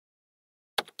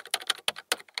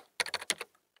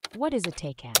What is a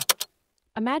TACAN?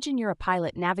 Imagine you're a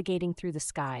pilot navigating through the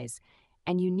skies,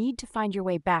 and you need to find your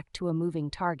way back to a moving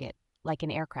target, like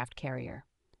an aircraft carrier.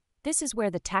 This is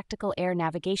where the Tactical Air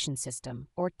Navigation System,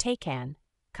 or TACAN,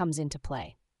 comes into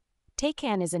play.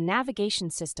 TACAN is a navigation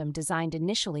system designed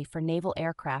initially for naval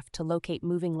aircraft to locate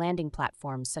moving landing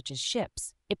platforms such as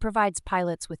ships. It provides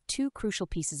pilots with two crucial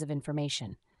pieces of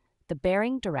information: the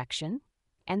bearing direction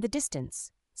and the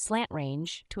distance, slant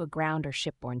range, to a ground or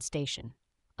shipborne station.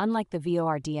 Unlike the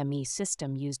VORDME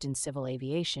system used in civil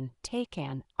aviation,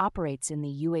 TACAN operates in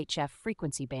the UHF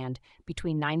frequency band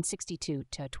between 962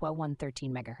 to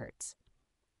 12113 MHz.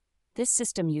 This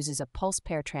system uses a pulse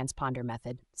pair transponder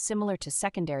method, similar to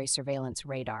secondary surveillance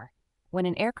radar. When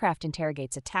an aircraft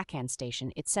interrogates a TACAN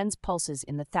station, it sends pulses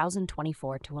in the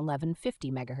 1024 to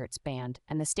 1150 MHz band,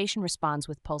 and the station responds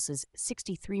with pulses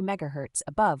 63 MHz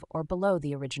above or below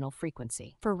the original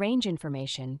frequency. For range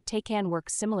information, TACAN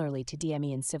works similarly to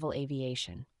DME in civil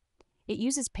aviation. It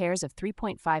uses pairs of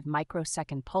 3.5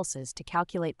 microsecond pulses to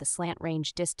calculate the slant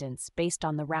range distance based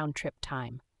on the round-trip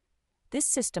time. This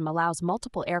system allows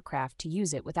multiple aircraft to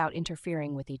use it without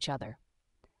interfering with each other.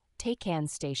 TACAN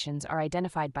stations are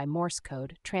identified by Morse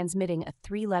code, transmitting a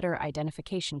 3-letter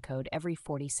identification code every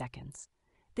 40 seconds.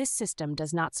 This system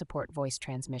does not support voice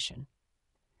transmission.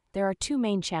 There are two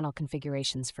main channel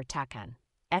configurations for TACAN,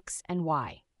 X and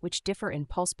Y, which differ in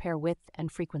pulse pair width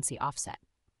and frequency offset.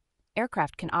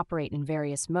 Aircraft can operate in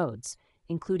various modes,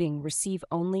 including receive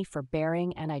only for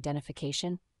bearing and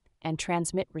identification, and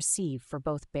transmit-receive for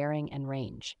both bearing and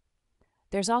range.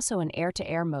 There's also an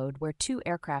air-to-air mode where two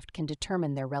aircraft can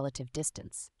determine their relative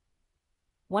distance.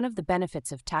 One of the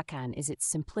benefits of TACAN is its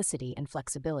simplicity and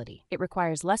flexibility. It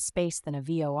requires less space than a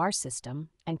VOR system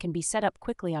and can be set up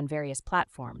quickly on various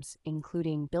platforms,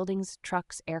 including buildings,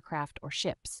 trucks, aircraft, or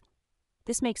ships.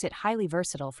 This makes it highly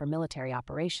versatile for military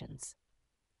operations.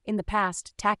 In the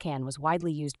past, TACAN was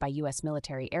widely used by U.S.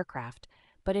 military aircraft,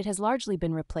 but it has largely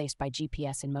been replaced by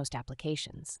GPS in most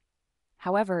applications.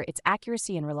 However, its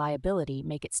accuracy and reliability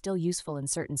make it still useful in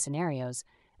certain scenarios,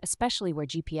 especially where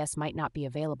GPS might not be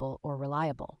available or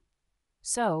reliable.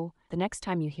 So, the next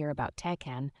time you hear about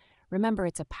TACAN, remember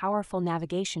it's a powerful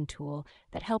navigation tool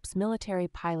that helps military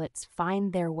pilots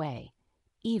find their way,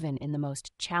 even in the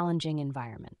most challenging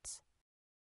environments.